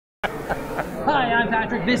Hi, I'm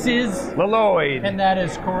Patrick. This is Lloyd. And that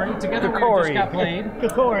is Cory. Together we just got played.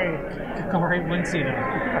 Cory wouldn't see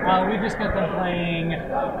them. We just got them playing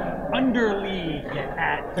Underleague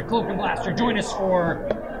at the Cloak and Blaster. Join us for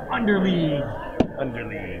Underleague.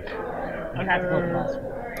 Underleague. At the Cloak and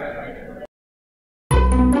Blaster.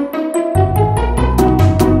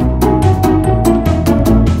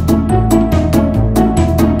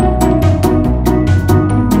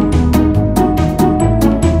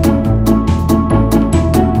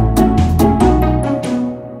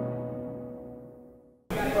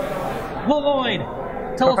 Lloyd,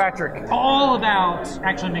 tell us all about,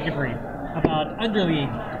 actually make it brief, about Underleague.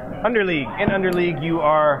 Underleague. In Underleague, you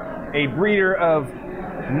are a breeder of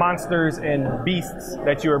monsters and beasts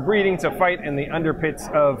that you are breeding to fight in the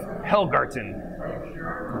underpits of Helgarten.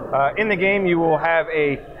 In the game, you will have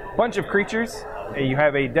a bunch of creatures. You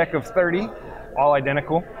have a deck of 30, all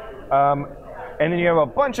identical. And then you have a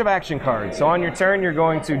bunch of action cards. So on your turn, you're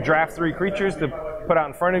going to draft 3 creatures to put out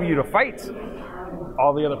in front of you to fight.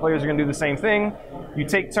 All the other players are going to do the same thing. You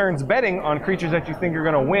take turns betting on creatures that you think are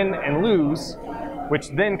going to win and lose, which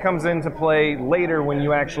then comes into play later when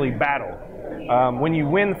you actually battle. When you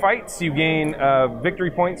win fights, you gain victory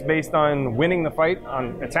points based on winning the fight,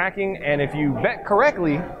 on attacking, and if you bet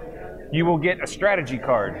correctly, you will get a strategy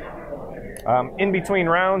card. In between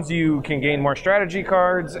rounds, you can gain more strategy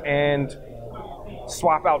cards and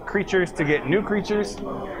swap out creatures to get new creatures.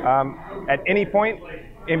 At any point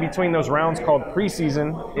in between those rounds called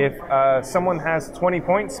preseason, if someone has 20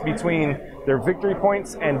 points between their victory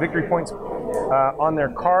points and victory points on their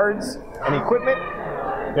cards and equipment,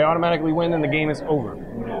 they automatically win and the game is over.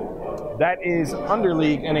 That is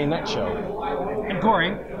Underleague in a nutshell. And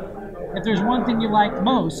Cory, if there's one thing you liked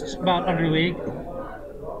most about Underleague,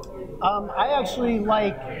 I actually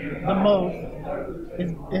like the most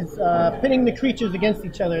is pitting the creatures against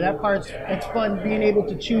each other. That part's it's fun, being able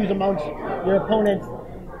to choose amongst your opponent's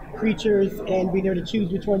creatures and being able to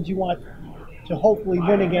choose which ones you want to hopefully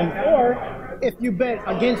win against. Or if you bet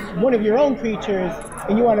against one of your own creatures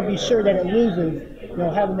and you want to be sure that it loses, you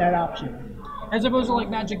know, having that option. As opposed to like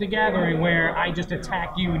Magic the Gathering, where I just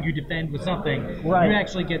attack you and you defend with something. Right. You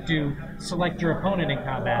actually get to select your opponent in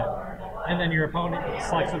combat, and then your opponent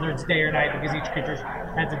selects whether it's day or night, because each creature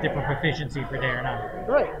has a different proficiency for day or night.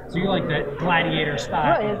 Right. So you like the gladiator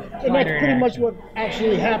style. Right, and that's pretty much what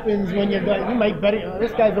actually happens when you're going. You might bet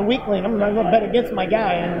this guy's a weakling. I'm going to bet against my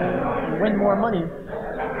guy and win more money.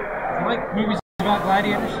 You like movies about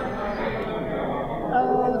gladiators?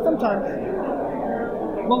 Sometimes.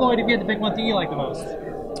 Well, Lloyd, if you had to pick one thing you like the most.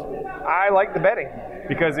 I like the betting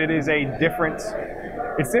because it is a different.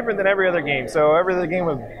 It's different than every other game. So every other game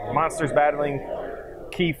with monsters battling,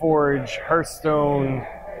 Keyforge, Hearthstone,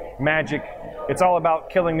 Magic, it's all about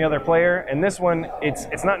killing the other player. And this one,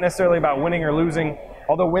 it's not necessarily about winning or losing.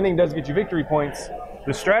 Although winning does get you victory points,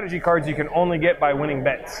 the strategy cards you can only get by winning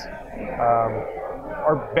bets.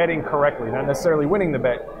 Or betting correctly, not necessarily winning the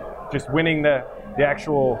bet, just winning the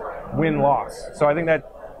actual win-loss. So I think that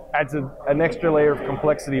adds an extra layer of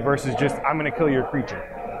complexity versus just, I'm going to kill your creature.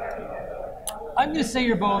 I'm going to say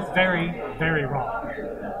you're both very, very wrong.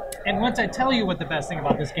 And once I tell you what the best thing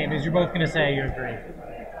about this game is, you're both going to say you agree.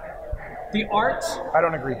 The art... I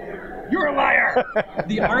don't agree. You're a liar!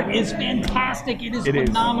 The art is fantastic. It is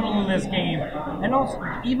phenomenal in this game. And also,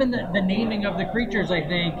 even the naming of the creatures, I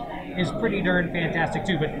think, is pretty darn fantastic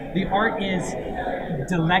too. But the art is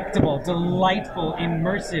delectable, delightful,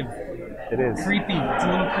 immersive. It is. Creepy. It's a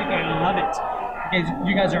little creepy. I love it.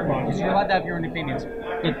 You guys aren't wrong, because you're allowed to have your own opinions.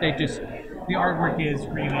 But the artwork is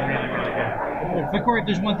really, really, really good. But Cory, if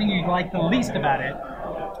there's one thing you like the least about it.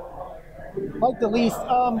 Like the least?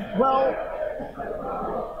 Well,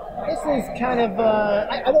 this is kind of,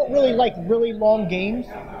 I don't really like really long games.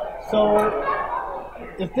 So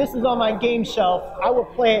if this is on my game shelf, I would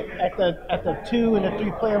play it at the 2 and the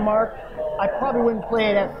 3 player mark. I probably wouldn't play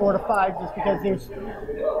it at 4 to 5 just because there's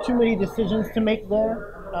too many decisions to make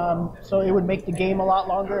there. So it would make the game a lot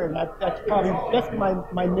longer, and that's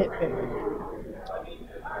my nitpick.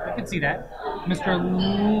 I can see that. Mr.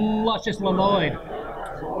 Luscious Lloyd.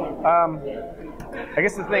 I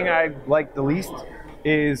guess the thing I like the least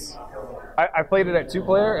is I played it at 2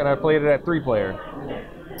 player and I played it at 3 player.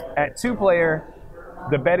 At 2 player,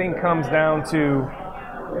 the betting comes down to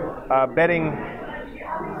betting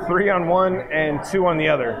 3 on one and 2 on the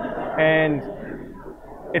other. And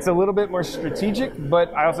it's a little bit more strategic,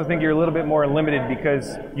 but I also think you're a little bit more limited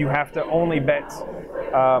because you have to only bet.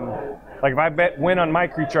 Like if I bet win on my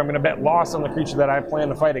creature, I'm going to bet loss on the creature that I plan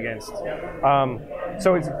to fight against.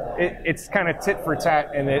 So it's kind of tit for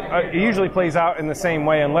tat, and it usually plays out in the same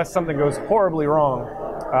way unless something goes horribly wrong.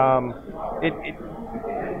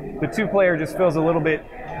 The 2-player just feels a little bit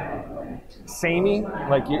samey.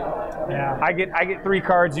 Like I get 3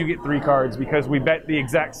 cards, you get 3 cards because we bet the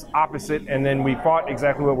exact opposite, and then we fought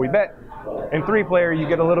exactly what we bet. In 3-player, you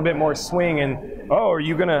get a little bit more swing, and are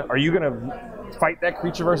you gonna fight that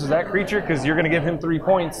creature versus that creature because you're gonna give him 3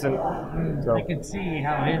 points, and so. I can see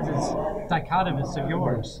how his is dichotomous of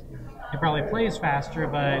yours. It probably plays faster,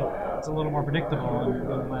 but it's a little more predictable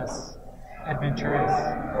and less adventurous.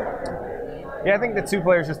 Yeah, I think the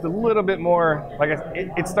 2-player is just a little bit more, like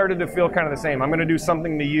it started to feel kind of the same. I'm going to do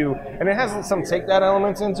something to you. And it has some take that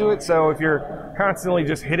elements into it, so if you're constantly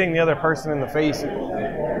just hitting the other person in the face,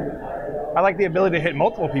 I like the ability to hit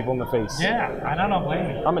multiple people in the face. Yeah, I don't know.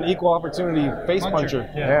 I'm an equal opportunity face puncher.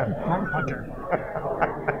 Yeah. Puncher.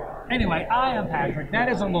 Anyway, I am Patrick. That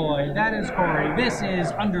is Lloyd. That is Cory. This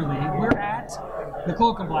is Underleague. We're at the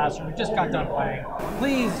Cloak and Blaster. We just got done playing.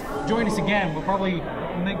 Please join us again. We'll probably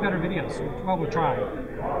make better videos. Well, we'll try.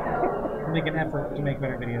 We'll make an effort to make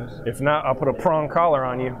better videos. If not, I'll put a prong collar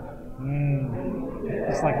on you.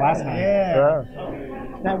 Just like last night. Yeah.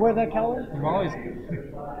 Now wear that collar? You've always...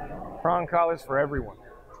 Prong collars for everyone.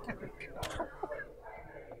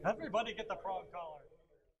 Everybody get the prong collar.